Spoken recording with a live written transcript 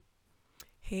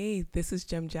Hey, this is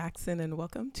Jem Jackson, and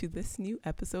welcome to this new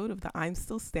episode of the I'm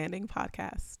Still Standing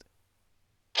podcast.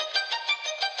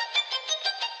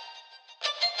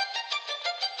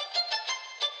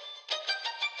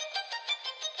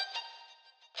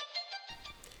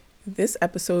 This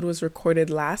episode was recorded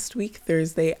last week,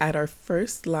 Thursday, at our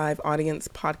first live audience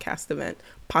podcast event,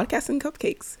 Podcasts and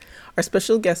Cupcakes. Our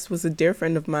special guest was a dear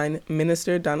friend of mine,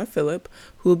 Minister Donna Phillip,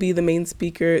 who will be the main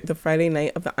speaker the Friday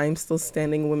night of the I'm Still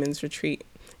Standing Women's Retreat.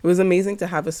 It was amazing to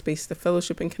have a space to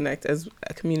fellowship and connect as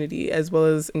a community, as well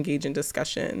as engage in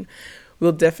discussion.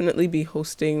 We'll definitely be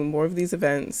hosting more of these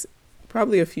events,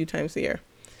 probably a few times a year.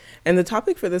 And the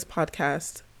topic for this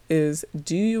podcast is,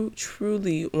 do you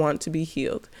truly want to be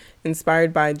healed?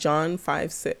 Inspired by John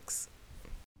 5:6.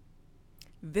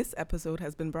 This episode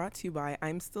has been brought to you by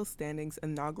I'm Still Standing's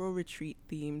inaugural retreat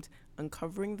themed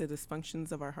Uncovering the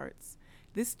Dysfunctions of Our Hearts.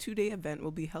 This 2-day event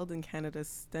will be held in Canada's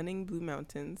stunning Blue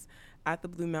Mountains at the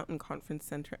Blue Mountain Conference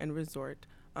Centre and Resort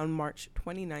on March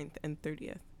 29th and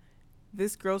 30th.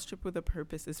 This Girls Trip with a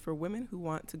Purpose is for women who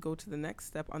want to go to the next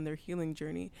step on their healing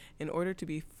journey in order to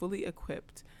be fully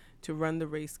equipped to run the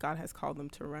race God has called them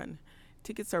to run.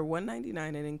 Tickets are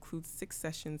 $199 and includes 6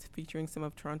 sessions featuring some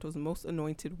of Toronto's most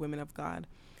anointed women of God.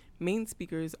 Main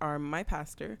speakers are my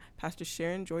pastor, Pastor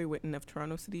Sharon Joy Witten of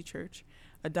Toronto City Church,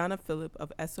 Adana Phillip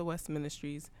of SOS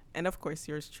Ministries, and of course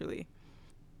yours truly.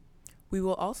 We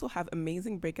will also have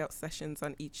amazing breakout sessions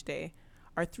on each day.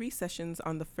 Our 3 sessions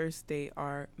on the first day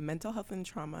are Mental Health and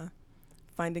Trauma,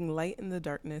 Finding Light in the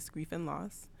Darkness, Grief and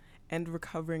Loss, and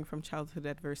Recovering from Childhood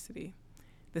Adversity.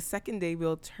 The second day,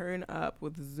 we'll turn up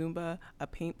with Zumba, a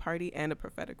paint party, and a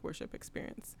prophetic worship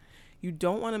experience. You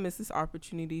don't want to miss this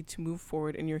opportunity to move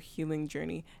forward in your healing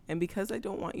journey. And because I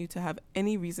don't want you to have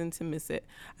any reason to miss it,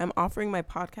 I'm offering my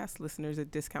podcast listeners a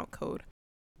discount code.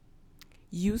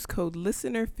 Use code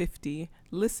LISTENER50,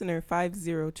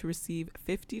 LISTENER50 to receive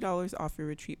 $50 off your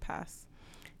retreat pass.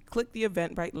 Click the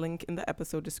Eventbrite link in the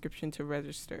episode description to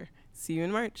register. See you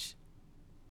in March.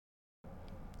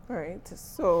 All right,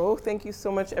 so thank you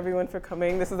so much everyone for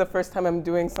coming. This is the first time I'm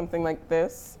doing something like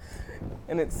this,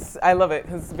 and I love it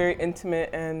because it's very intimate,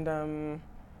 and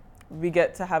we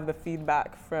get to have the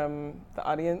feedback from the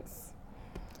audience.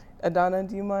 Adana,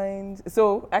 do you mind?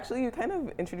 So actually you kind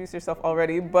of introduced yourself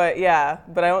already, but I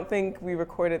don't think we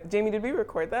recorded. Jamie, did we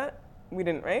record that? We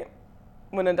didn't, right?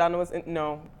 When Adana was in,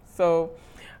 no. So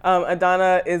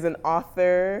Adana is an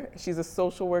author. She's a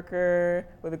social worker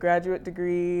with a graduate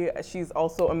degree. She's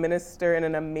also a minister and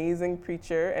an amazing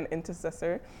preacher and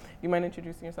intercessor. You mind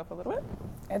introducing yourself a little bit?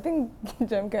 I think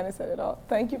Jem kind of said it all.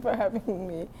 Thank you for having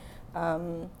me.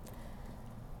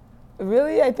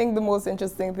 Really, I think the most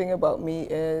interesting thing about me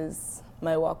is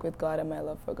my walk with God and my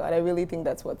love for God. I really think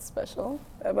that's what's special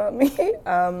about me.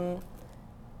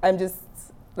 I'm just,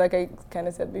 like I kind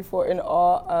of said before, in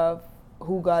awe of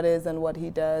who God is and what he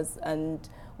does and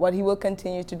what he will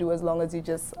continue to do as long as you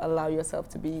just allow yourself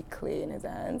to be clay in his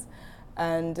hands.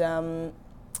 And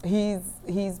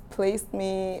he's placed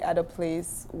me at a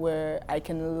place where I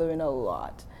can learn a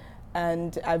lot.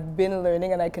 And I've been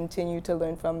learning and I continue to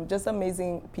learn from just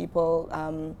amazing people,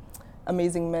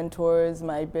 amazing mentors,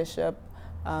 my bishop,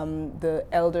 the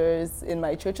elders in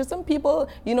my church. Or some people,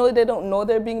 they don't know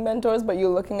they're being mentors, but you're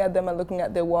looking at them and looking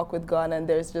at their walk with God, and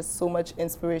there's just so much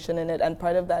inspiration in it. And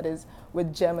part of that is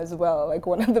with Jem as well. Like,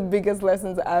 one of the biggest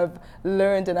lessons I've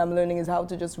learned and I'm learning is how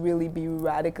to just really be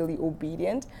radically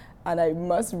obedient. And I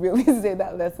must really say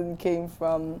that lesson came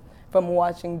from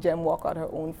watching Jem walk out her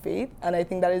own faith. And I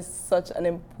think that is such an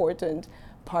important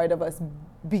part of us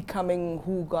becoming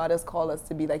who God has called us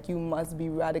to be. Like, you must be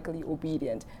radically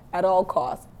obedient at all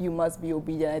costs. You must be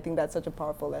obedient. I think that's such a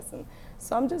powerful lesson.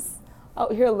 So I'm just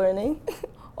out here learning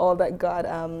all that God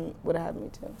would have me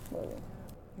to learn.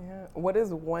 Yeah. What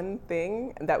is one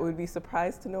thing that would be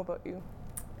surprised to know about you?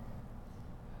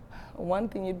 One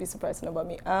thing you'd be surprised to know about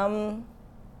me.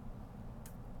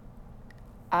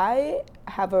 I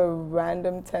have a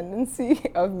random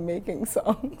tendency of making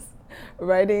songs.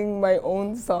 Writing my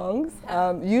own songs.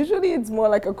 Usually it's more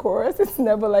like a chorus. It's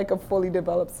never like a fully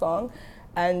developed song.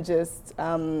 And just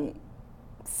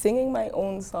singing my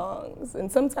own songs.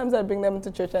 And sometimes I bring them into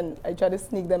church and I try to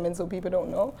sneak them in so people don't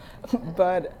know.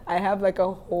 But I have like a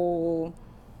whole,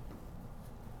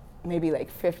 maybe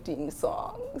like 15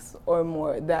 songs or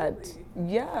more that,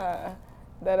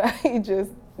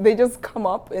 they just come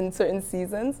up in certain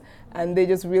seasons and they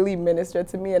just really minister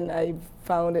to me, and I've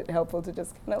found it helpful to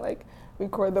just kind of like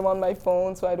record them on my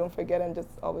phone so I don't forget and just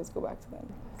always go back to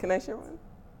them. Can I share one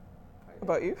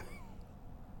about you?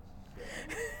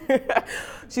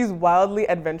 She's wildly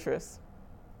adventurous.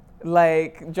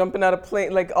 like jumping out of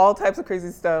plane, like all types of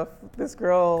crazy stuff. This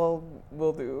girl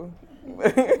will do.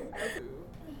 Yeah.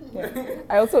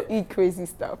 I also eat crazy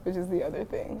stuff, which is the other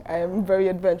thing. I am very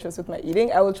adventurous with my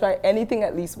eating. I will try anything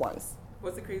at least once.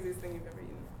 What's the craziest thing you've ever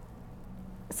eaten?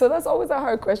 So that's always a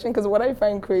hard question because what I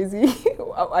find crazy,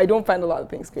 I don't find a lot of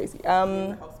things crazy.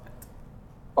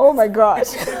 Oh my gosh.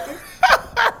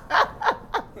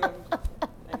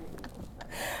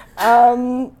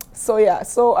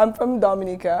 So I'm from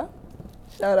Dominica.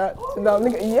 Shout out to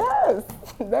Dominica. Yes,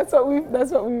 that's what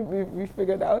we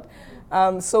figured out.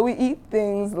 So we eat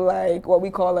things like what we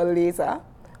call a leza,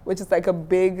 which is like a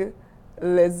big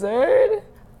lizard.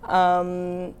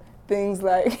 Things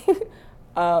like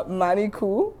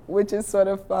maniku, which is sort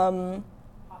of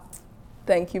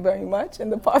thank you very much, in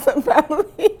the possum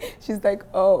family. She's like,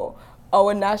 oh,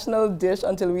 our national dish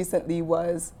until recently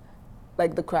was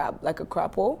like the crab, like a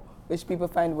crapple, which people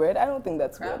find weird. I don't think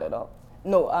that's weird at all.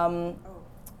 No,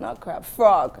 not crab,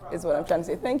 frog is what I'm trying to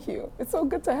say. Thank you. It's so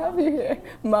good to have you here.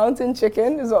 Mountain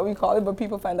chicken is what we call it, but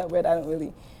people find that weird. I don't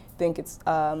really think it's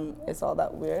all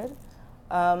that weird.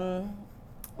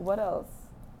 What else?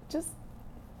 Just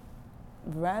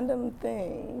random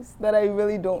things that I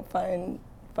really don't find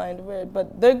weird,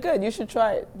 but they're good. You should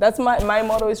try it. That's my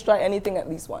motto is try anything at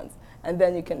least once, and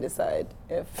then you can decide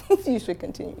if you should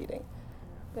continue eating.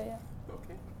 But yeah.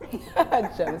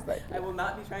 Jen's like, I will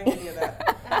not be trying any of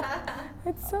that.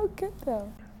 it's so good though.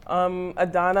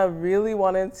 Adana really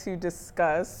wanted to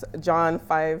discuss John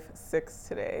 5:6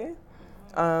 today.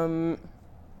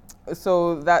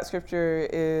 So that scripture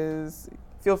is,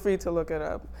 feel free to look it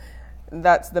up.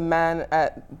 That's the man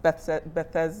at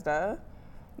Bethesda,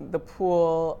 the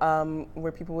pool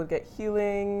where people would get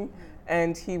healing,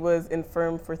 and he was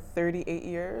infirm for 38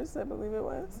 years, I believe it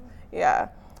was. Yeah.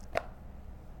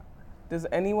 Does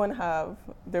anyone have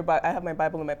their Bible? I have my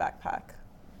Bible in my backpack.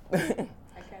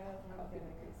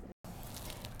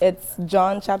 It's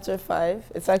John chapter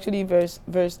 5. It's actually verse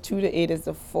 2 to 8 is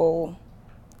the full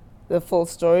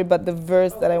story, but the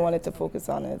verse that I wanted to focus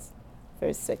on is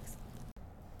verse 6.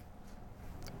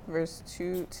 Verse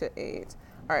 2 to 8.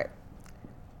 All right.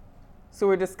 So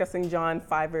we're discussing John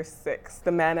 5, verse 6,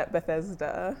 the man at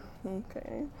Bethesda.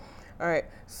 Okay. All right.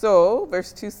 So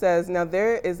verse 2 says, now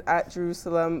there is at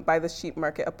Jerusalem by the sheep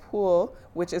market a pool,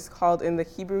 which is called in the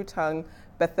Hebrew tongue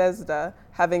Bethesda,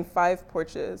 having 5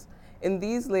 porches. In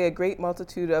these lay a great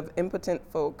multitude of impotent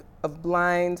folk, of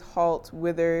blind, halt,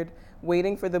 withered,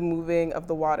 waiting for the moving of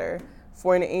the water.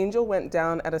 For an angel went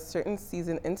down at a certain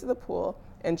season into the pool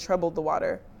and troubled the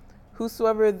water.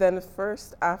 Whosoever then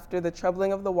first, after the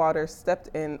troubling of the water, stepped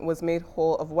in, was made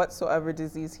whole of whatsoever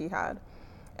disease he had.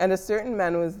 And a certain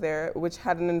man was there, which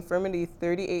had an infirmity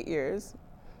 38 years.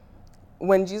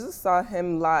 When Jesus saw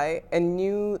him lie and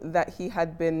knew that he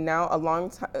had been now a long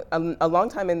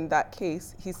time in that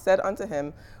case, he said unto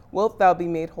him, wilt thou be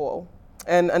made whole?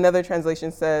 And another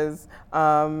translation says,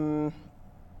 do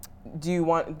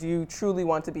you truly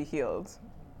want to be healed?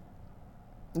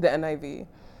 The NIV.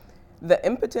 The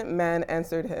impotent man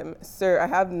answered him, Sir, I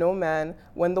have no man,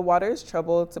 when the water is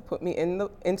troubled, to put me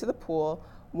into the pool.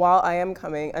 While I am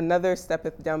coming, another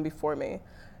steppeth down before me.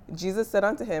 Jesus said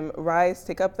unto him, Rise,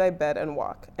 take up thy bed, and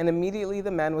walk. And immediately the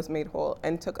man was made whole,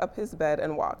 and took up his bed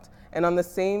and walked. And on the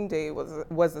same day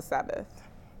was the Sabbath.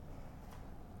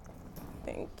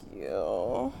 Thank you.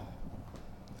 All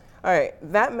right,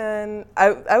 that man,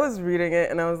 I was reading it,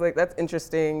 and I was like, that's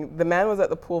interesting. The man was at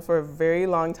the pool for a very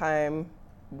long time,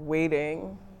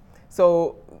 waiting.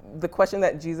 So the question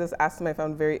that Jesus asked him I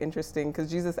found very interesting,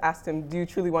 because Jesus asked him, do you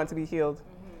truly want to be healed?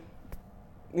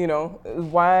 You know,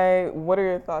 what are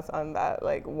your thoughts on that?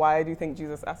 Like, why do you think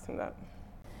Jesus asked him that?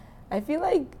 I feel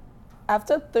like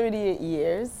after 38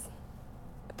 years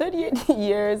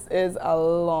is a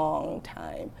long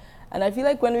time. And I feel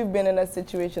like when we've been in a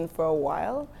situation for a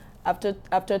while, after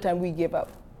a time we give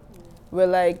up. We're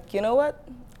like, you know what?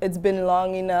 It's been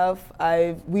long enough.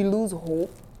 We lose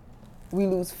hope. We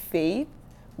lose faith.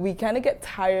 We kind of get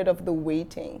tired of the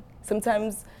waiting.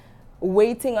 Sometimes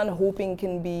waiting and hoping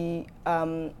can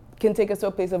take us to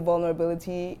a place of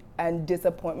vulnerability and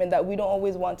disappointment that we don't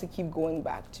always want to keep going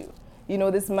back to. You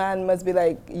know, this man must be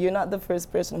like, you're not the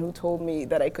first person who told me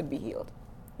that I could be healed.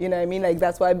 You know what I mean? Like,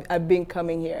 that's why I've been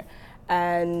coming here.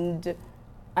 And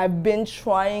I've been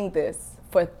trying this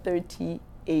for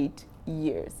 38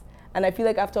 years. And I feel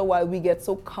like after a while, we get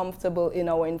so comfortable in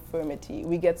our infirmity.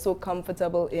 We get so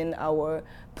comfortable in our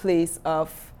place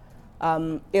of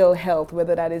ill health,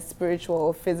 whether that is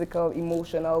spiritual, physical,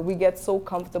 emotional. We get so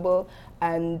comfortable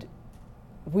and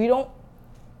we don't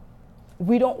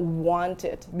want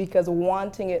it, because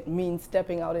wanting it means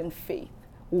stepping out in faith.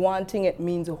 Wanting it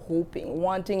means hoping.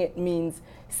 Wanting it means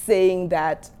saying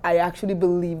that I actually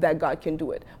believe that God can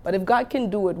do it. But if God can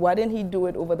do it, why didn't he do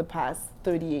it over the past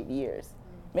 38 years?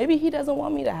 Maybe he doesn't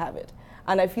want me to have it.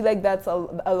 And I feel like that's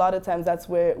a lot of times that's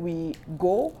where we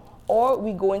go, or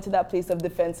we go into that place of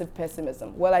defensive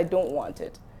pessimism. Well, I don't want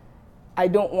it. I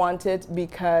don't want it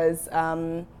because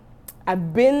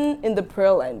I've been in the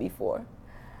prayer line before.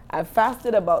 I've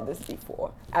fasted about this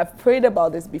before. I've prayed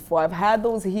about this before. I've had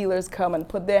those healers come and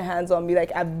put their hands on me.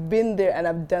 Like, I've been there and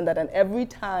I've done that. And every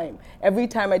time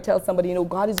I tell somebody, you know,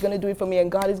 God is going to do it for me and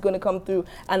God is going to come through,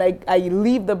 and I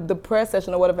leave the prayer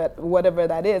session or whatever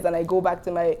that is, and I go back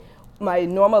to my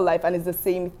normal life, and it's the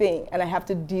same thing. And I have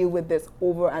to deal with this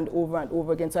over and over and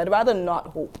over again. So I'd rather not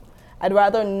hope. I'd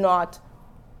rather not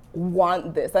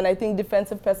want this. And I think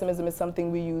defensive pessimism is something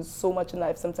we use so much in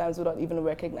life sometimes without even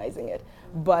recognizing it.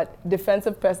 But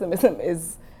defensive pessimism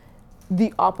is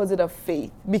the opposite of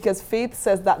faith, because faith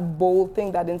says that bold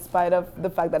thing that in spite of the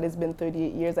fact that it's been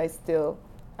 38 years,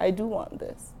 I do want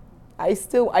this.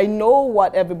 I know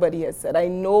what everybody has said. I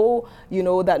know, you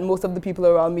know, that most of the people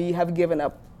around me have given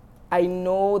up. I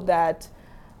know that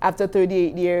after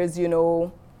 38 years, you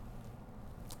know,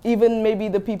 even maybe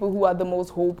the people who had the most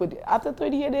hope, after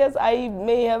 38 years, I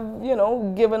may have, you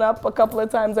know, given up a couple of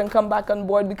times and come back on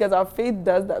board, because our faith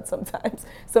does that sometimes.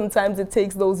 Sometimes it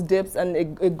takes those dips and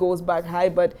it goes back high,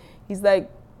 but he's like,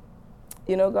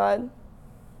 you know, God,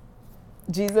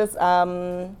 Jesus,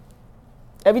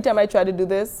 every time I try to do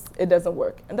this, it doesn't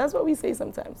work. And that's what we say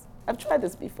sometimes. I've tried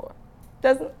this before.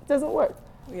 Doesn't work.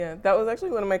 Yeah, that was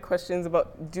actually one of my questions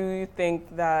about, do you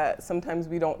think that sometimes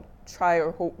we don't try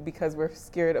or hope because we're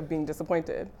scared of being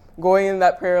disappointed? Going in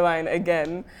that prayer line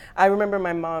again. I remember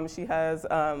my mom, she has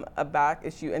a back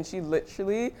issue, and she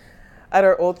literally, at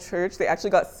our old church, they actually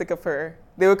got sick of her.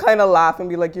 They would kind of laugh and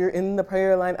be like, you're in the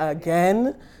prayer line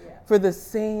again for the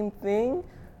same thing?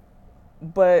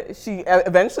 But she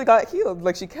eventually got healed.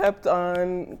 Like, she kept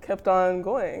on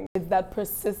going. It's that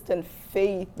persistent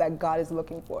faith that God is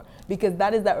looking for, because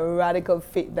that is that radical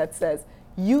faith that says,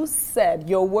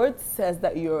 your word says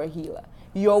that you're a healer.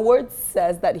 Your word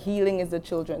says that healing is the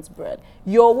children's bread.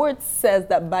 Your word says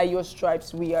that by your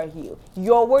stripes we are healed.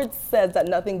 Your word says that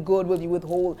nothing good will you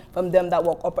withhold from them that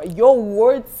walk upright. Your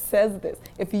word says this.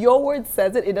 If your word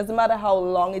says it, it doesn't matter how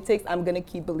long it takes, I'm going to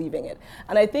keep believing it.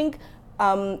 And I think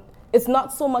it's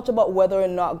not so much about whether or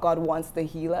not God wants to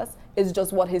heal us. It's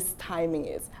just what his timing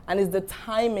is. And it's the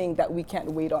timing that we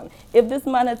can't wait on. If this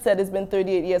man had said it's been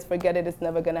 38 years, forget it, it's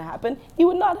never going to happen, he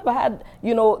would not have had,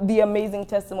 you know, the amazing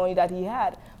testimony that he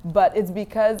had. But it's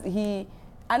because and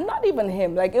not even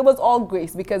him, like, it was all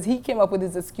grace, because he came up with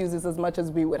his excuses as much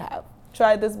as we would have.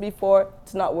 Tried this before,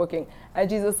 it's not working. And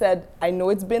Jesus said, I know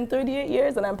it's been 38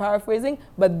 years, and I'm paraphrasing,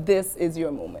 but this is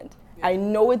your moment. I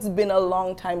know it's been a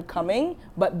long time coming,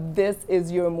 but this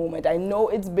is your moment. I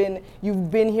know you've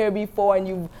been here before and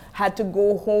you've had to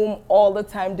go home all the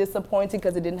time disappointed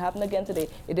because it didn't happen again today.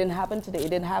 It didn't happen today. It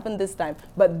didn't happen this time.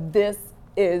 But this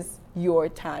is your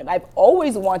time. I've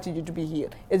always wanted you to be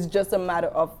healed. It's just a matter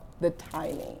of the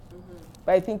timing. Mm-hmm.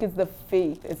 But I think it's the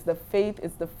faith. It's the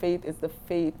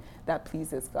faith that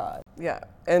pleases God. Yeah.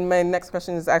 And my next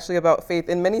question is actually about faith.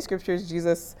 In many scriptures,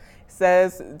 Jesus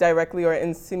says directly or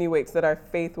insinuates that our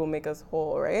faith will make us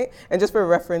whole, right? And just for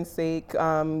reference sake,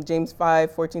 James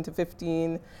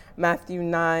 5:14-15, Matthew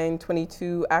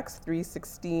 9:22, Acts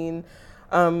 3:16.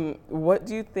 What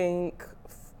do you think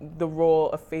the role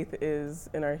of faith is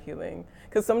in our healing?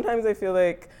 Because sometimes I feel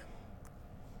like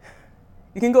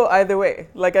you can go either way.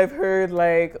 Like, I've heard,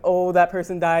 like, oh, that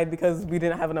person died because we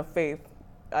didn't have enough faith.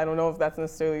 I don't know if that's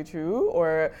necessarily true,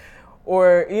 or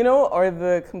you know, or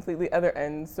the completely other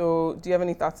end. So do you have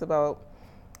any thoughts about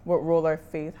what role our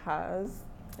faith has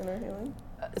in our healing?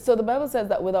 So the Bible says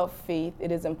that without faith,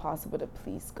 it is impossible to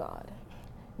please God.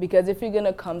 Because if you're going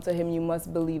to come to him, you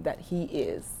must believe that he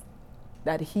is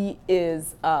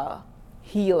a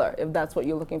healer, if that's what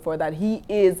you're looking for, that he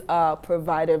is a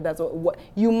provider, if that's what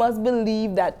you must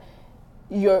believe, that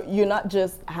you're not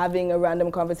just having a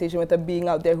random conversation with a being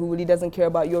out there who really doesn't care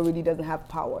about you or really doesn't have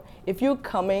power. If you're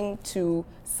coming to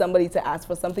somebody to ask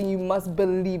for something, you must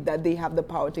believe that they have the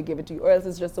power to give it to you, or else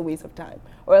it's just a waste of time.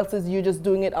 Or else you're just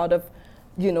doing it out of,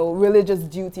 you know, religious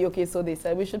duty. Okay, so they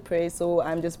said we should pray, so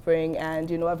I'm just praying. And,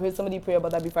 you know, I've heard somebody pray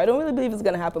about that before. I don't really believe it's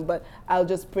going to happen, but I'll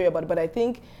just pray about it. But I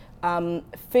think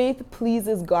faith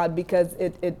pleases God because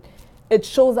it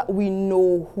shows that we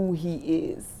know who he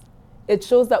is. It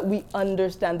shows that we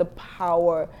understand the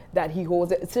power that he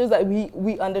holds. It shows that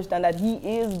we understand that he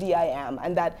is the I am,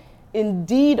 and that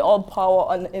indeed all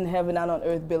power in heaven and on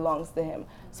earth belongs to him.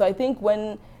 So I think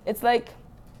when it's like,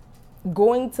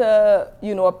 going to,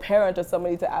 a parent or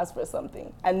somebody to ask for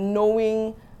something and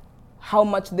knowing how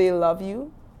much they love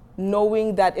you,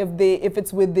 knowing that if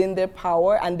it's within their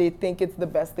power and they think it's the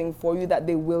best thing for you, that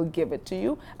they will give it to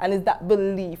you. And it's that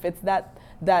belief, it's that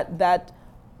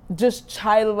just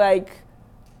childlike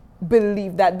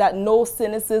belief, that no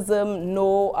cynicism,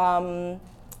 no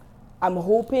I'm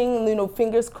hoping,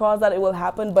 fingers crossed that it will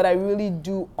happen, but I really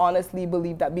do honestly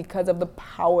believe that because of the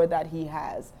power that he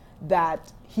has,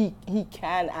 that he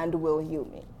can and will heal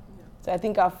me. Yeah. So I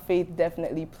think our faith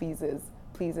definitely pleases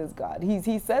God.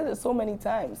 He says it so many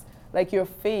times. Like your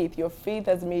faith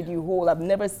has made you whole. I've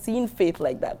never seen faith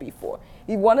like that before.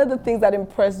 One of the things that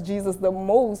impressed Jesus the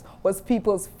most was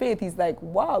people's faith. He's like,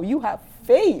 wow, you have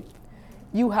faith.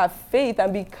 You have faith,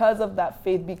 and because of that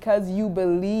faith, because you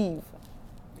believe,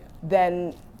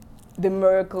 then the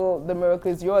miracle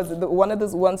is yours.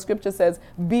 One scripture says,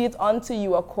 "Be it unto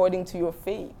you according to your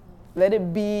faith." Let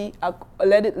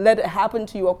it happen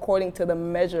to you according to the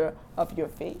measure of your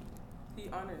faith. He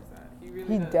honors that. He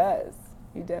really does.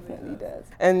 He definitely does.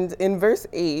 And in verse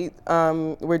 8,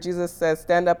 where Jesus says,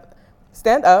 stand up,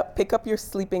 pick up your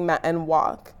sleeping mat and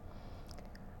walk.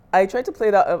 I tried to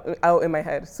play that out in my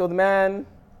head. So the man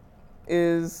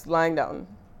is lying down.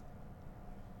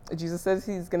 Jesus says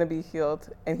he's going to be healed,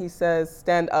 and he says,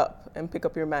 stand up and pick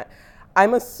up your mat.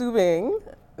 I'm assuming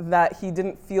that he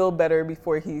didn't feel better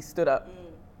before he stood up.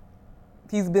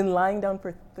 He's been lying down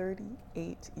for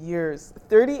 38 years.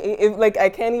 38, I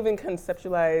can't even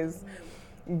conceptualize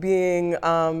being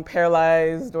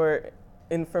paralyzed or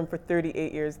infirm for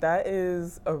 38 years. That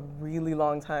is a really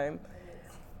long time.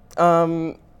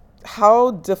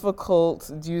 How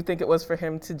difficult do you think it was for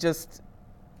him to just,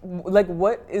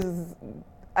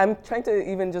 I'm trying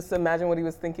to even just imagine what he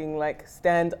was thinking,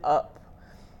 stand up.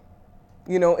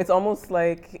 It's almost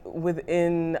like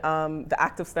within the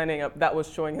act of standing up, that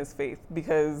was showing his faith,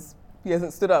 because he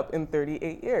hasn't stood up in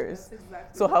 38 years. Exactly.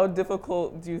 So how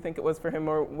difficult do you think it was for him,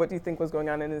 or what do you think was going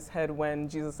on in his head when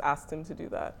Jesus asked him to do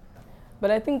that? But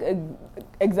I think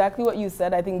exactly what you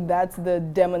said, I think that's the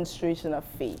demonstration of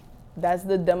faith. That's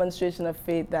the demonstration of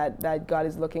faith that God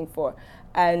is looking for.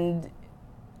 And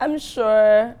I'm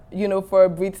sure, for a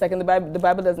brief second, the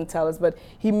Bible doesn't tell us, but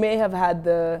he may have had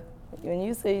when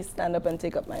you say stand up and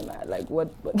take up my mat,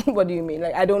 what do you mean?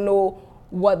 I don't know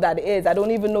what that is. I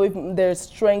don't even know if there's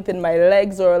strength in my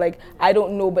legs, or I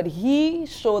don't know, but he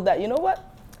showed that, you know what?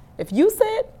 If you say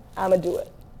it, I'm gonna do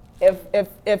it.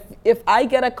 If I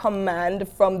get a command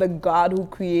from the God who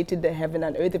created the heaven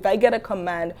and earth, if I get a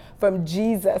command from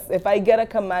Jesus, if I get a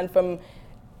command from,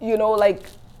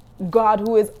 God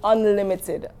who is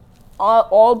unlimited,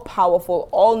 all powerful,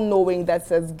 all knowing, that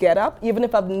says get up, even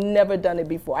if I've never done it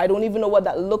before. I don't even know what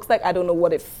that looks like. I don't know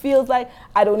what it feels like.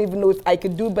 I don't even know if I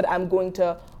could do it, but I'm going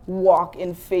to walk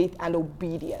in faith and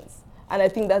obedience. And I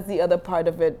think that's the other part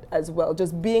of it as well,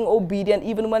 just being obedient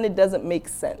even when it doesn't make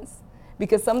sense.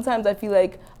 Because sometimes I feel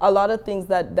like a lot of things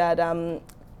that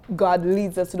God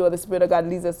leads us to do, or the Spirit of God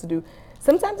leads us to do,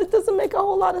 sometimes it doesn't make a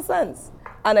whole lot of sense.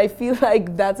 And I feel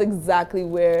like that's exactly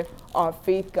where our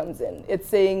faith comes in. It's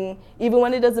saying, even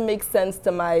when it doesn't make sense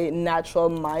to my natural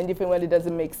mind, even when it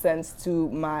doesn't make sense to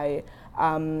my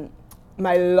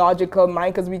logical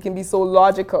mind, because we can be so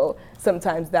logical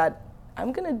sometimes, that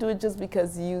I'm going to do it just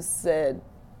because you said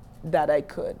that I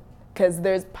could. Because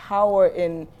there's power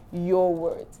in your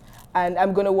words. And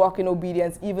I'm going to walk in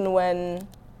obedience even when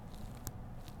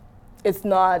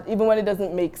it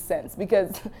doesn't make sense.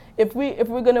 Because if we're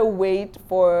going to wait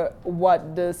for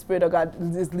what the Spirit of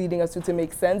God is leading us to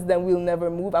make sense, then we'll never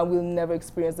move and we'll never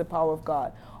experience the power of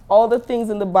God. All the things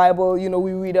in the Bible,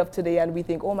 we read of today and we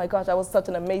think, oh my gosh, that was such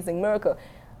an amazing miracle.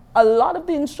 A lot of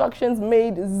the instructions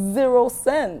made zero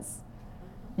sense.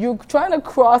 You're trying to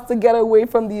cross to get away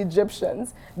from the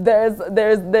Egyptians. There's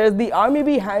the army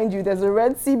behind you. There's a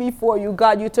Red Sea before you.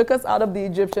 God, you took us out of the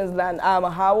Egyptians' land.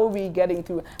 How are we getting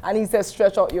through? And he says,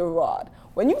 stretch out your rod.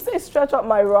 When you say stretch out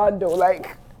my rod, though,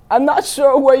 I'm not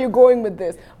sure where you're going with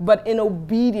this. But in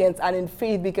obedience and in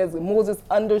faith, because Moses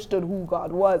understood who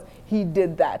God was, he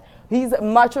did that. He's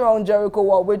marching around Jericho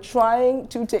while we're trying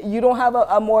to you don't have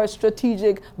a more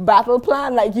strategic battle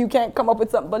plan, you can't come up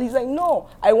with something. But he's like, no,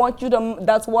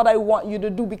 that's what I want you to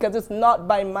do, because it's not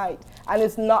by might and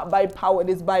it's not by power, it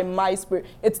is by my Spirit.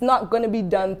 It's not going to be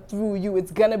done through you,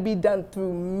 it's going to be done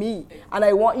through me. And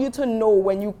I want you to know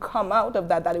when you come out of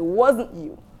that it wasn't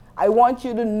you. I want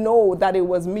you to know that it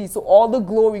was me. So all the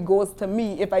glory goes to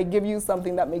me if I give you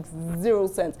something that makes zero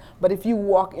sense. But if you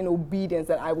walk in obedience,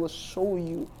 then I will show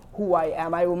you who I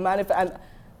am. I will manifest, and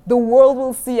the world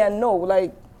will see and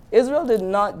know. Israel did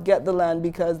not get the land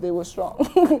because they were strong.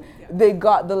 Yeah. They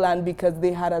got the land because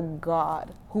they had a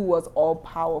God who was all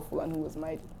powerful and who was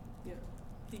mighty. Yeah.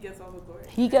 He gets all the glory.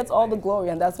 He gets all the glory,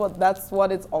 and that's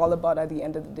what it's all about at the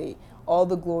end of the day. All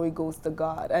the glory goes to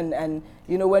God. And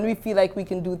you know, when we feel like we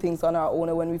can do things on our own,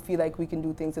 or when we feel like we can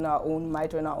do things in our own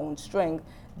might or in our own strength,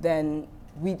 then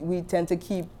we tend to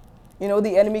keep, you know,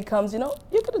 the enemy comes, you know,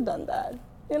 you could have done that.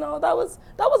 You know, that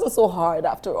wasn't so hard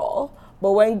after all.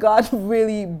 But when God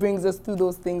really brings us through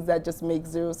those things that just make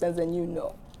zero sense, and you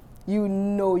know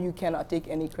you cannot take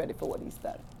any credit for what he's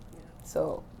done. Yeah.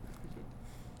 So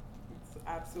It's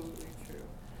absolutely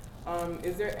true.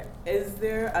 Is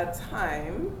there a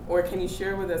time, or can you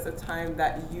share with us a time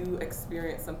that you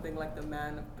experienced something like the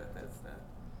man of Bethesda?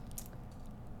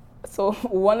 So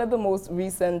one of the most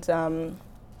recent one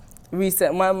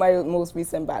of my most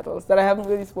recent battles that I haven't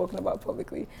really spoken about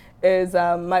publicly is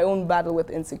my own battle with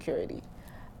insecurity.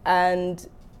 And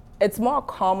it's more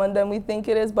common than we think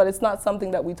it is, but it's not something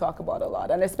that we talk about a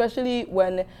lot. And especially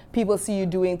when people see you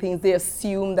doing things, they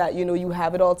assume that, you know, you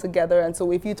have it all together. And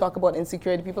so if you talk about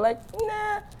insecurity, people are like,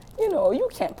 nah, you know, you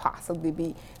can't possibly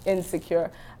be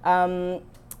insecure.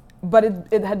 But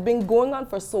it had been going on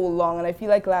for so long. And I feel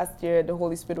like last year, the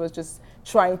Holy Spirit was just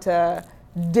trying to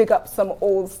dig up some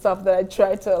old stuff that I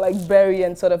tried to like bury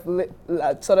and sort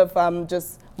of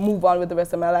just move on with the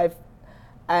rest of my life.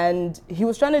 And he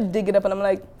was trying to dig it up, and I'm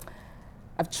like,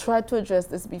 I've tried to address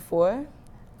this before,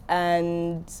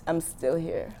 and I'm still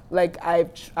here. Like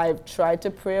I've tried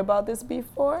to pray about this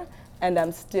before, and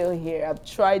I'm still here. I've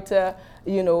tried to,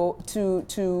 you know,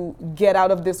 to get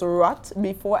out of this rut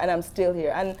before, and I'm still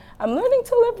here. And I'm learning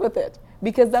to live with it,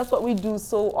 because that's what we do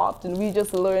so often. We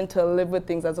just learn to live with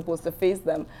things as opposed to face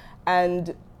them.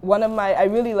 And I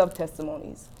really love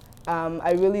testimonies.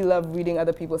 I really love reading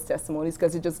other people's testimonies,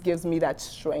 because it just gives me that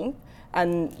strength.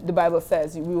 And the Bible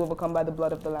says we overcome by the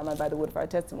blood of the Lamb and by the word of our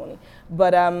testimony.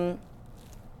 But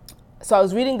so I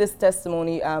was reading this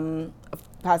testimony of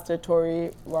Pastor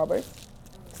Tory Roberts,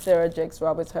 Sarah Jakes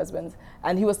Roberts' husband,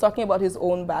 and he was talking about his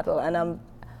own battle. And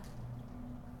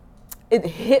it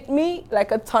hit me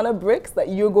like a ton of bricks that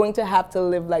you're going to have to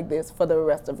live like this for the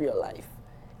rest of your life.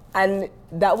 And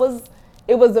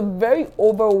it was a very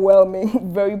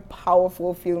overwhelming, very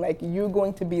powerful feeling, like you're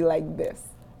going to be like this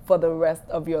for the rest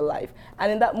of your life.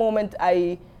 And in that moment,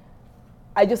 I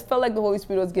just felt like the Holy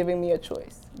Spirit was giving me a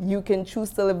choice. You can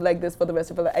choose to live like this for the rest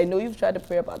of your life. I know you've tried to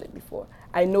pray about it before.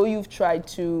 I know you've tried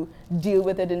to deal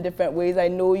with it in different ways. I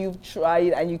know you've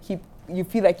tried and you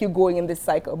feel like you're going in this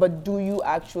cycle, but do you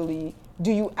actually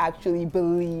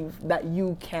believe that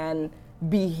you can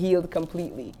be healed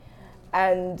completely?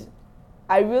 And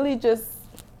I really just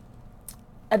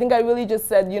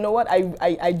said, you know what,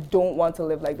 I don't want to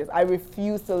live like this. I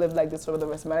refuse to live like this for the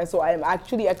rest of my life. So I am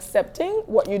actually accepting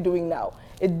what you're doing now.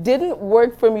 It didn't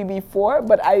work for me before,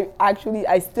 but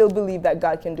I still believe that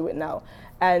God can do it now.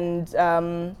 And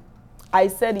I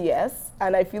said yes.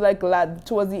 And I feel like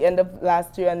towards the end of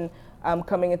last year and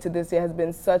coming into this year has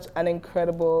been such an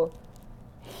incredible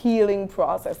healing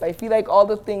process. I feel like all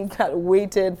the things that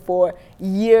waited for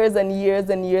years and years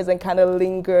and years and kind of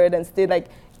lingered and stayed, like,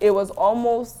 it was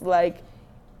almost like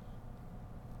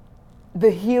the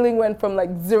healing went from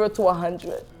like 0 to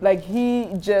 100. Like he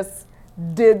just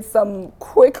did some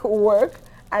quick work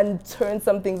and turned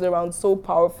some things around so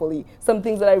powerfully. Some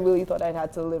things that I really thought I'd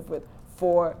had to live with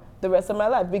for the rest of my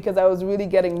life, because I was really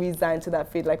getting resigned to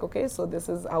that fate. Like, okay, so this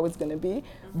is how it's gonna be.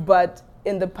 But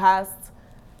in the past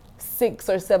 6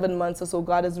 or 7 months or so,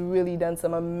 God has really done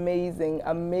some amazing,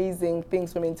 amazing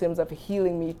things for me in terms of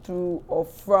healing me through or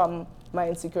from my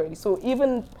insecurity. So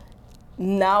even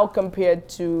now compared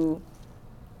to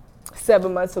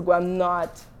 7 months ago, I'm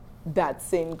not that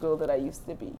same girl that I used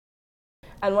to be.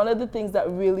 And one of the things that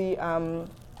really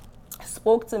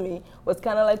spoke to me was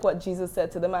kind of like what Jesus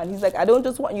said to the man. He's like, I don't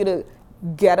just want you to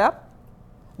get up,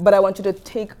 but I want you to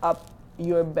take up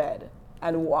your bed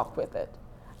and walk with it.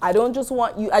 I don't just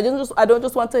want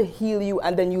to heal you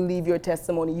and then you leave your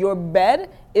testimony. Your bed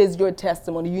is your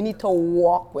testimony. You need to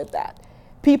walk with that.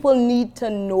 People need to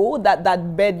know that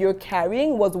that bed you're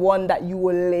carrying was one that you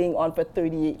were laying on for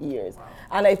 38 years.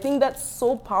 And I think that's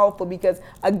so powerful because,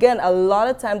 again, a lot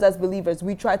of times as believers,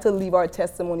 we try to leave our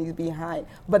testimonies behind.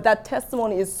 But that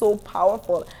testimony is so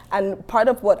powerful. And part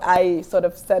of what I sort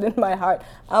of said in my heart,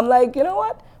 I'm like, you know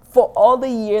what? For all the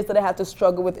years that I had to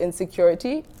struggle with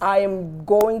insecurity, I am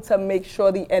going to make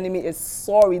sure the enemy is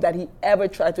sorry that he ever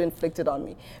tried to inflict it on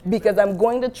me. Because I'm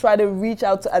going to try to reach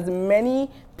out to as many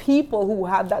people who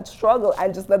have that struggle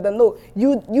and just let them know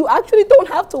you actually don't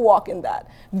have to walk in that.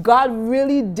 God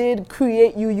really did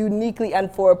create you uniquely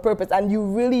and for a purpose, and you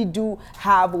really do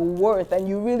have worth, and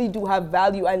you really do have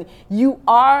value, and you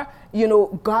are,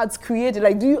 God's created.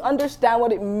 Like, do you understand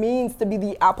what it means to be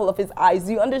the apple of his eyes?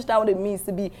 Do you understand what it means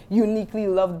to be uniquely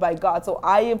loved by God? So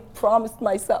I have promised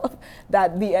myself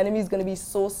that the enemy is going to be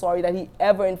so sorry that he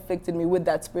ever inflicted me with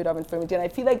that spirit of infirmity. And I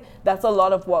feel like that's a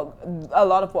lot of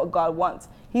what God wants.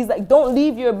 He's like, don't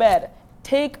leave your bed.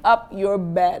 Take up your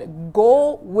bed.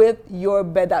 Go with your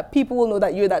bed. That people will know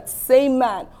that you're that same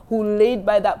man who laid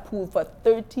by that pool for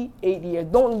 38 years.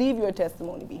 Don't leave your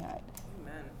testimony behind.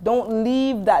 Don't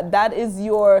leave that. That is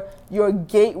your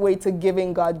gateway to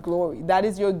giving God glory. That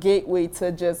is your gateway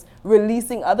to just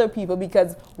releasing other people,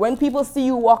 because when people see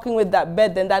you walking with that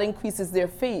bed, then that increases their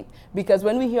faith. Because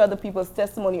when we hear other people's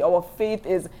testimony, our faith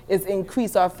is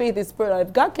increased. Our faith is spiritual.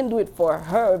 If God can do it for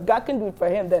her, if God can do it for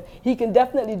him, then he can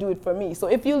definitely do it for me. So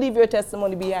if you leave your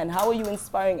testimony behind, how are you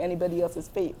inspiring anybody else's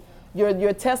faith?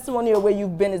 Your testimony or where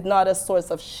you've been is not a source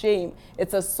of shame.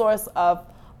 It's a source of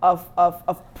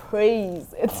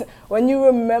praise. It's when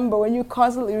you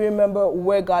constantly remember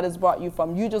where God has brought you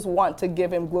from, you just want to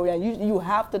give him glory, and you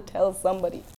have to tell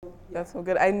somebody. That's so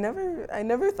good. I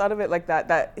never thought of it like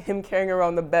that him carrying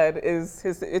around the bed is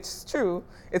it's true.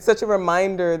 It's such a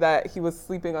reminder that he was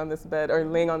sleeping on this bed or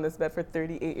laying on this bed for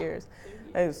 38 years.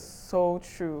 That is so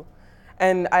true.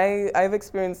 And I've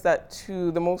experienced that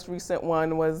too. The most recent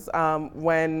one was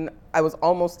when I was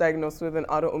almost diagnosed with an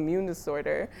autoimmune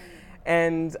disorder.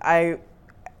 And I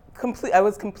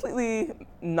was completely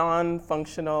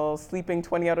non-functional, sleeping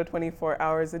 20 out of 24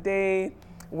 hours a day,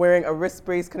 wearing a wrist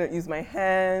brace, couldn't use my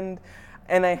hand,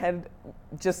 and I had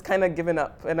just kind of given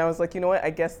up. And I was like, you know what, I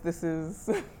guess this is,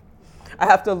 I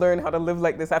have to learn how to live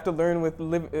like this. I have to learn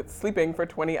with sleeping for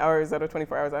 20 hours out of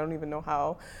 24 hours. I don't even know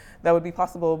how that would be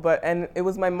possible. And it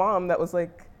was my mom that was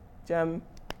like, Jem,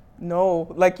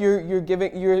 no, like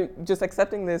you're just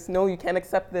accepting this. No, you can't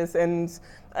accept this. And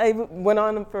I went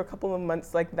on for a couple of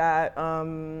months like that.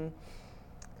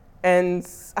 And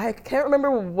I can't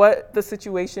remember what the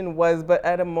situation was, but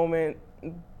at a moment,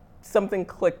 something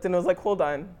clicked and I was like, hold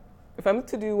on. If I'm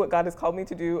to do what God has called me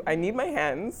to do, I need my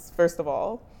hands, first of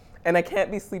all. And I can't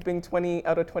be sleeping 20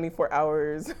 out of 24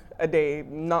 hours a day.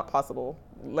 Not possible.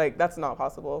 Like, that's not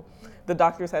possible. The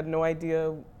doctors had no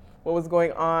idea what was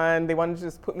going on. They wanted to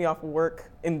just put me off work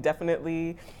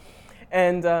indefinitely.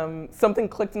 And something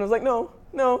clicked and I was like, no.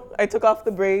 I took off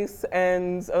the brace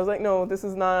and I was like, no, this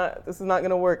is not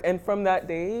gonna work. And from that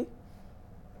day,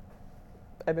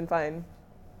 I've been fine.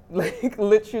 Like,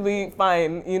 literally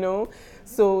fine,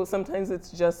 So sometimes it's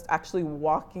just actually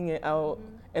walking it out.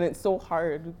 And it's so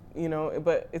hard,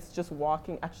 but it's just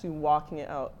actually walking it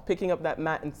out, picking up that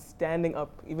mat and standing up,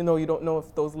 even though you don't know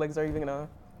if those legs are even gonna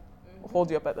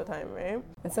hold you up at the time, right?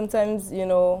 And sometimes,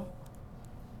 even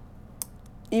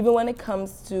when it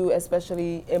comes to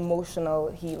especially emotional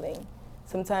healing,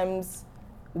 sometimes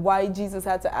why Jesus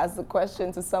had to ask the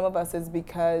question to some of us is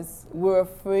because we're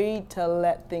afraid to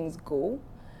let things go,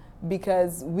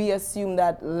 because we assume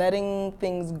that letting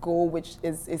things go, which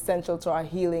is essential to our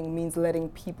healing, means letting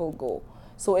people go.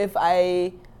 So if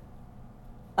I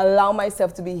allow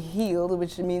myself to be healed,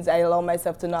 which means I allow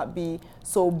myself to not be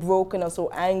so broken or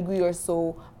so angry or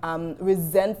so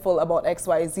resentful about X,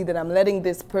 Y, Z, that I'm letting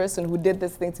this person who did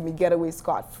this thing to me get away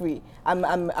scot-free.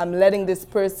 I'm letting this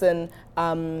person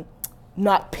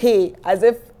not pay, as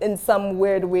if in some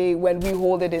weird way when we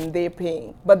hold it in, they're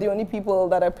paying. But the only people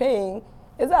that are paying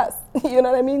is us. You know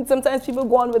what I mean? Sometimes people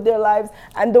go on with their lives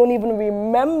and don't even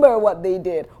remember what they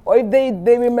did. Or if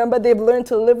they remember, they've learned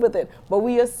to live with it. But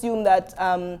we assume that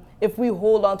if we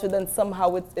hold on to it, then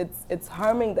somehow it's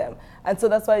harming them. And so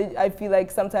that's why I feel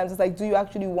like sometimes it's like, do you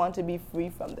actually want to be free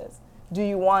from this? Do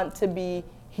you want to be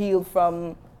healed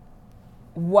from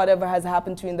whatever has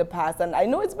happened to you in the past? And I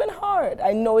know it's been hard.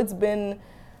 I know it's been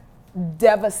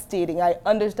devastating. I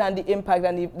understand the impact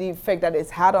and the effect that it's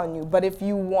had on you. But if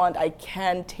you want, I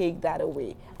can take that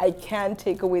away. I can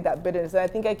take away that bitterness. And I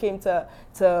think I came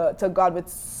to God with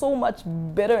so much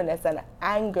bitterness and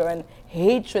anger and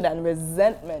hatred and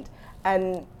resentment.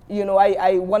 And,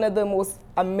 I one of the most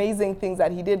amazing things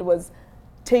that he did was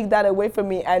take that away from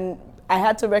me. And I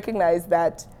had to recognize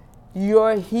that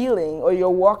your healing or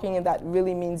your walking in that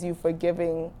really means you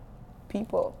forgiving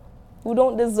people who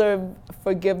don't deserve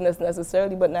forgiveness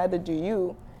necessarily, but neither do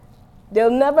you.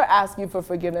 They'll never ask you for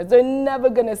forgiveness. They're never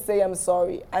gonna say, I'm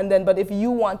sorry. But if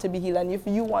you want to be healed and if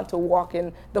you want to walk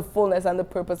in the fullness and the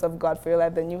purpose of God for your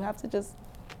life, then you have to just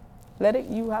let it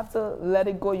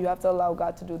go. You have to allow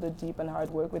God to do the deep and hard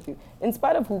work with you, in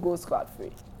spite of who goes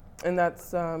scot-free. And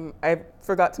that's, I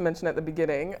forgot to mention at the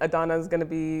beginning, Adana is going to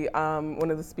be one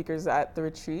of the speakers at the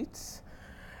retreat.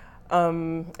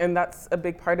 And that's a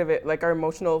big part of it, like our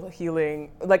emotional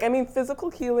healing. Like, I mean, physical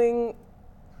healing,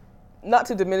 not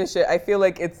to diminish it, I feel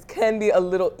like it can be a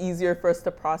little easier for us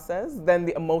to process than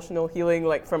the emotional healing,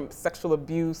 like from sexual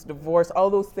abuse, divorce, all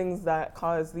those things that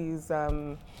cause these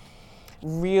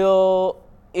real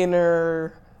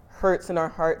inner hurts in our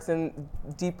hearts and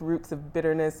deep roots of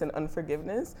bitterness and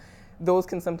unforgiveness. Those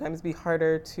can sometimes be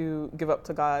harder to give up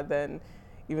to God than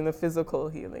even the physical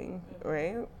healing,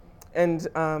 right? And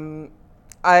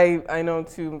I know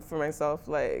too for myself,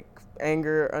 like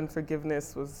anger,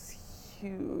 unforgiveness was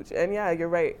huge. And yeah, you're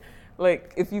right.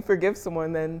 Like if you forgive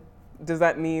someone, then does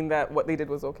that mean that what they did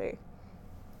was okay?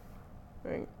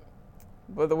 Right?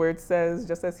 But the word says,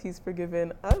 just as he's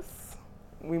forgiven us,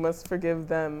 we must forgive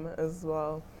them as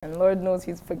well. And Lord knows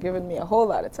he's forgiven me a whole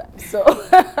lot of times. So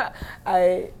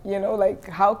like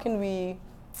how can we,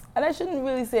 and I shouldn't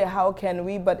really say how can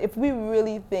we, but if we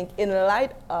really think in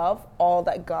light of all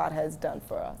that God has done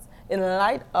for us, in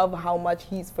light of how much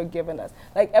he's forgiven us,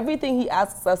 like everything he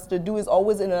asks us to do is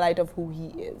always in light of who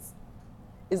he is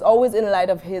always in light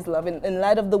of his love, in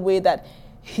light of the way that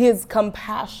his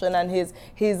compassion and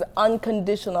his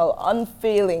unconditional,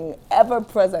 unfailing,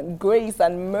 ever-present grace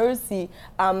and mercy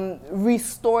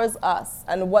restores us,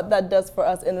 and what that does for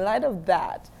us. In light of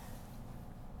that,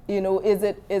 is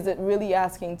it really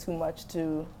asking too much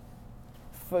to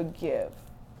forgive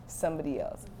somebody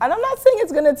else? And I'm not saying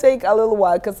it's going to take a little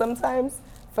while, because sometimes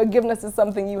forgiveness is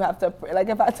something you have to pray. Like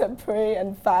if I had to pray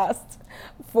and fast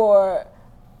for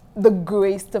the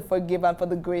grace to forgive and for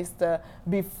the grace to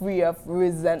be free of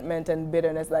resentment and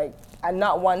bitterness, like, and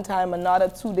not one time and not a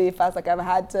 2-day fast, like I've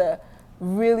had to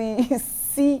really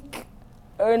seek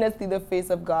earnestly the face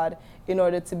of God in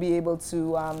order to be able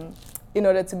to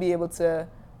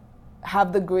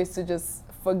have the grace to just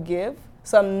forgive.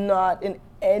 So I'm not in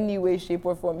any way, shape,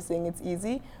 or form saying it's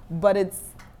easy, but it's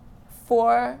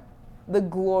for the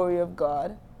glory of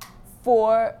God,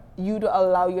 for you to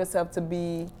allow yourself to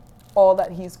be all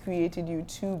that he's created you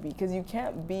to be, because you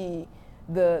can't be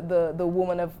the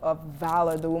woman of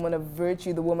valor, the woman of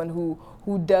virtue, the woman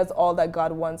who does all that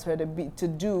God wants her to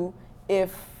do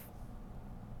if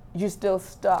you're still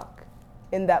stuck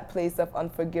in that place of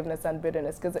unforgiveness and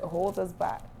bitterness, because it holds us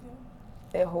back.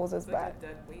 Yeah. It holds us back. It's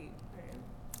like a dead weight,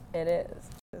 right? It is.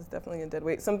 It's definitely a dead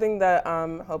weight. Something that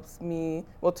helps me,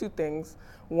 well, two things.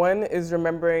 One is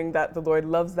remembering that the Lord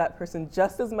loves that person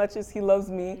just as much as he loves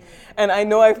me. And I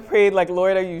know I've prayed like,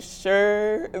 Lord, are you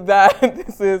sure that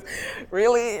this is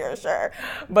really, you're sure?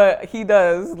 But he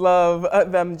does love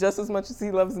them just as much as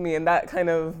he loves me. And that kind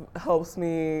of helps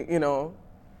me,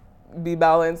 be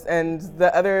balanced. And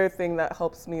the other thing that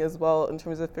helps me as well in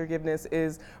terms of forgiveness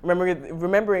is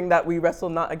remembering that we wrestle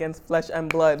not against flesh and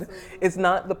blood. It's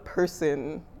not the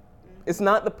person. It's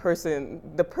not the person.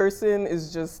 The person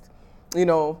is just,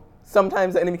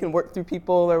 sometimes the enemy can work through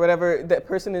people or whatever. That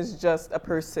person is just a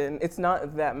person. It's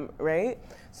not them, right?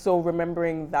 So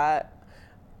remembering that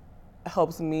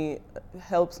helps me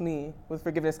with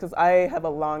forgiveness, because I have a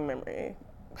long memory.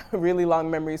 Really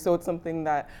long memory, so it's something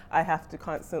that I have to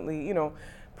constantly,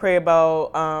 pray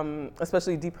about,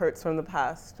 especially deep hurts from the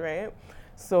past, right?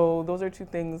 So those are two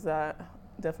things that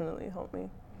definitely help me.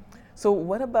 So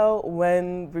what about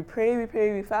when we pray,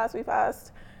 we fast,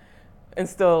 and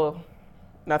still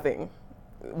nothing?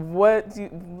 What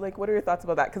are your thoughts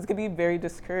about that? Because it could be very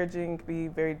discouraging, it could be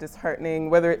very disheartening,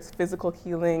 whether it's physical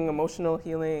healing, emotional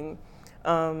healing.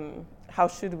 How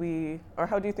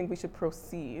do you think we should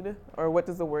proceed? Or what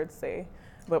does the word say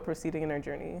about proceeding in our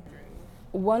journey?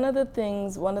 One of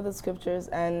the scriptures,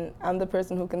 and I'm the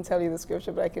person who can tell you the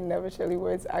scripture, but I can never tell you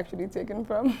where it's actually taken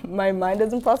from. My mind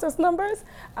doesn't process numbers.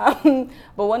 But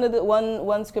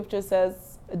one scripture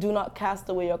says, do not cast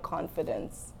away your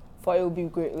confidence, for it will be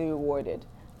greatly rewarded.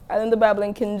 And in the Bible,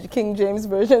 in King James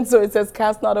Version, so it says,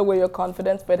 cast not away your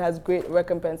confidence, but it has great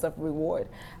recompense of reward.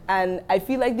 And I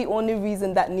feel like the only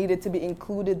reason that needed to be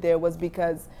included there was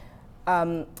because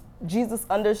Jesus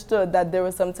understood that there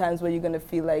were some times where you're going to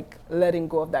feel like letting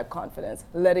go of that confidence,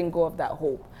 letting go of that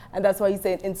hope. And that's why he's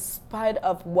saying, in spite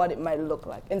of what it might look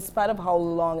like, in spite of how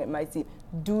long it might seem,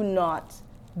 do not,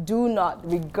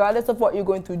 regardless of what you're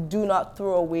going through, do not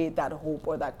throw away that hope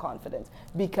or that confidence,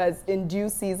 because in due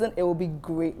season, it will be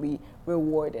greatly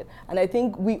rewarded. And I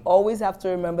think we always have to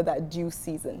remember that due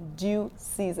season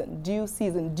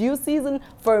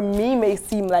for me may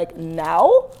seem like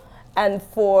now, and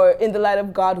in the light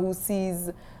of God who sees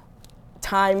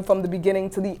time from the beginning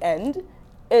to the end,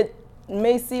 it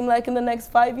may seem like in the next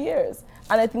 5 years.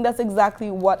 And I think that's exactly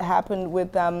what happened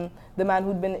with the man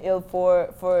who'd been ill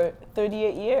for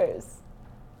 38 years.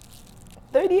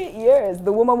 38 years.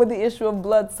 The woman with the issue of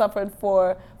blood suffered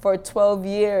for 12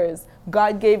 years.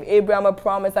 God gave Abraham a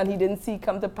promise and he didn't see it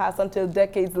come to pass until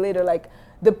decades later. Like,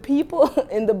 the people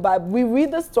in the Bible, we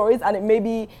read the stories and it may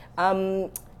be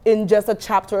in just a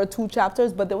chapter or 2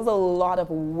 chapters, but there was a lot of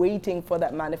waiting for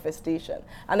that manifestation.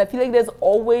 And I feel like there's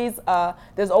always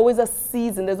a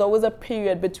season, there's always a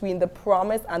period between the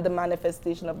promise and the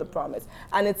manifestation of the promise.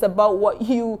 And it's about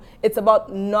it's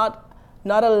about not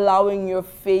allowing your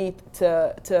faith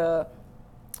to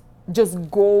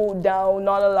just go down,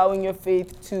 not allowing your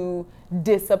faith to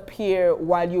disappear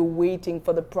while you're waiting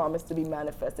for the promise to be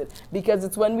manifested. Because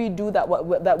it's when we do that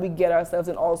that we get ourselves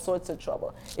in all sorts of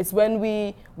trouble. It's when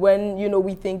we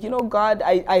think, God,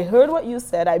 I heard what you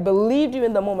said, I believed you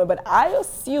in the moment, but I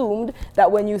assumed that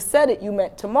when you said it, you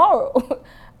meant tomorrow.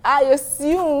 I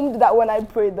assumed that when I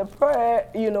prayed the prayer,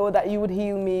 that you would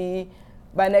heal me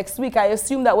by next week. I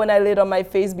assumed that when I laid on my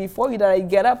face before you, that I'd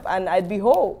get up and I'd be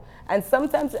whole. And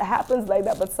sometimes it happens like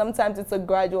that, but sometimes it's a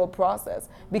gradual process,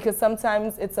 because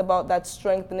sometimes it's about that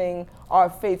strengthening our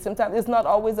faith. Sometimes it's not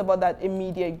always about that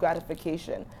immediate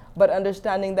gratification, but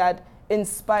understanding that in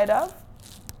spite of,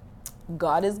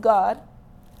 God is God,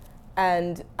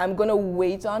 and I'm going to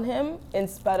wait on him in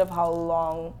spite of how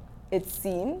long it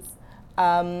seems,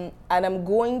 and I'm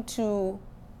going to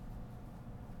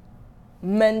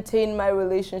maintain my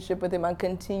relationship with him and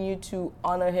continue to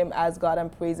honor him as God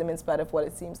and praise him in spite of what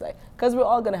it seems like. Because we're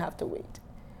all going to have to wait.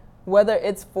 Whether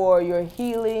it's for your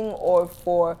healing or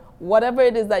for whatever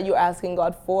it is that you're asking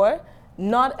God for,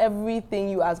 not everything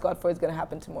you ask God for is going to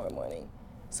happen tomorrow morning.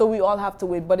 So we all have to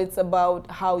wait, but it's about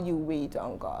how you wait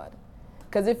on God.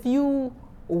 Because if you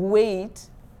wait,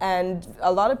 and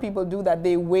a lot of people do that,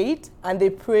 they wait and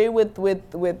they pray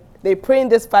they pray in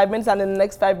this 5 minutes, and in the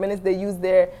next 5 minutes they use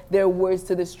their words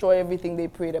to destroy everything they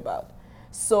prayed about.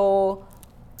 So,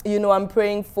 I'm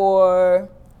praying for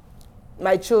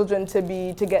my children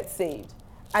to get saved.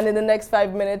 And in the next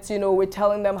 5 minutes, we're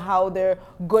telling them how they're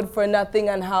good for nothing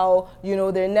and how,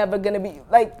 they're never going to be,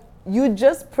 like, you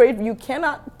just prayed. You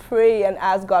cannot pray and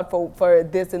ask God for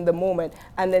this in the moment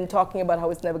and then talking about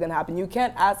how it's never going to happen. You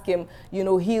can't ask him,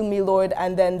 heal me, Lord,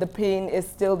 and then the pain is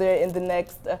still there in the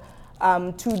next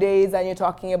 2 days, and you're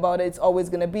talking about it's always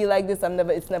going to be like this.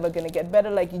 It's never going to get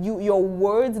better. Like, your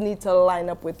words need to line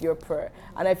up with your prayer.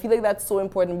 And I feel like that's so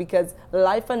important, because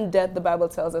life and death, the Bible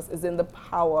tells us, is in the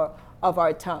power of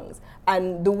our tongues.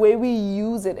 And the way we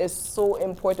use it is so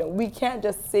important. We can't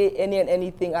just say any and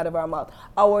anything out of our mouth.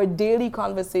 Our daily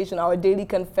conversation, our daily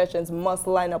confessions must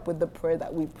line up with the prayer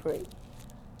that we pray.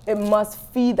 It must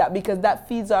feed that, because that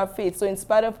feeds our faith. So in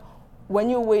spite of, when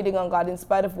you're waiting on God, in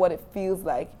spite of what it feels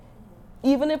like,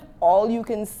 even if all you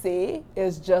can say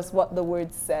is just what the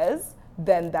word says,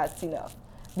 then that's enough.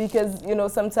 Because,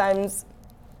 sometimes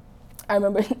I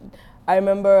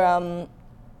remember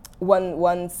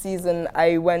one season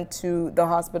I went to the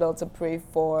hospital to pray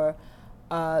for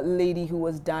a lady who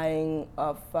was dying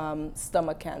of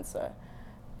stomach cancer.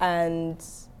 And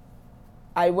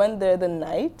I went there the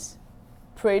night,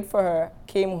 prayed for her,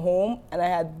 came home, and I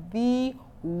had the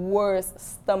worst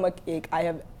stomach ache I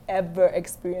have ever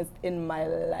experienced in my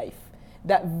life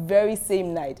that very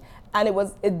same night. And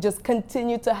it just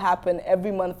continued to happen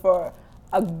every month for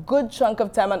a good chunk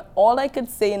of time, and all I could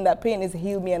say in that pain is,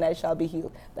 heal me and I shall be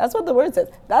healed. That's what the word says.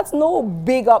 That's no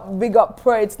big up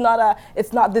prayer. It's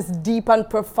not this deep and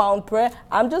profound prayer.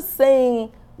 I'm just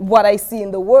saying what I see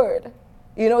in the word.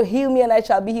 Heal me and I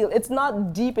shall be healed. It's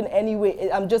not deep in any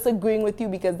way. I'm just agreeing with you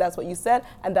because that's what you said,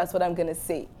 and that's what I'm going to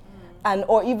say.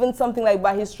 Or even something like,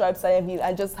 by his stripes I am healed,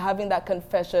 and just having that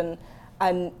confession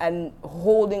and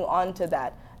holding on to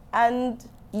that. And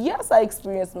yes, I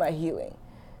experienced my healing.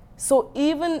 So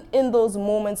even in those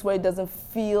moments where it doesn't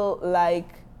feel like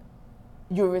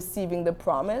you're receiving the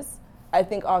promise, I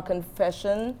think our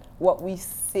confession, what we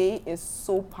say, is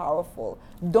so powerful.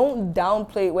 Don't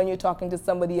downplay it when you're talking to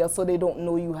somebody else so they don't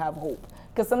know you have hope.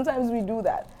 Because sometimes we do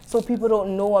that. So people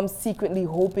don't know I'm secretly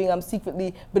hoping, I'm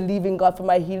secretly believing God for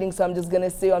my healing, so I'm just going to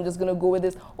say, I'm just going to go with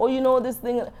this. This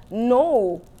thing.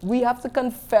 No, we have to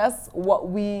confess what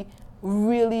we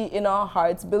really in our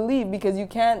hearts believe, because you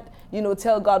can't,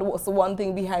 tell God what's the one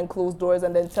thing behind closed doors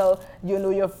and then tell,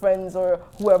 your friends or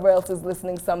whoever else is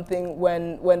listening something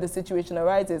when the situation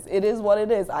arises. It is what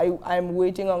it is. I'm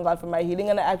waiting on God for my healing,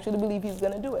 and I actually believe he's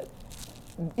going to do it,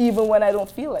 even when I don't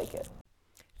feel like it.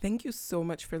 Thank you so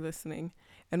much for listening.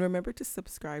 And remember to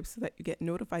subscribe so that you get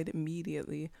notified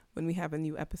immediately when we have a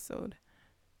new episode.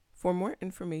 For more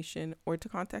information or to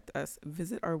contact us,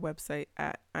 visit our website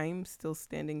at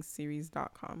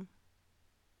imstillstandingseries.com.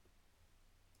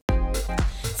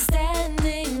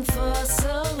 Standing for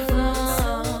so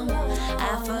long,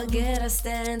 I forget I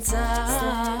stand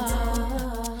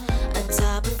tall.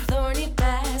 Atop a thorny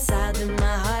path, out in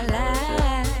my heart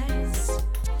lies.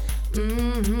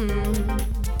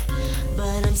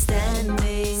 But I'm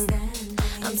standing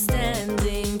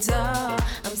tall.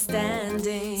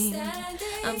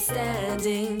 I'm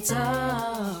standing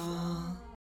tall.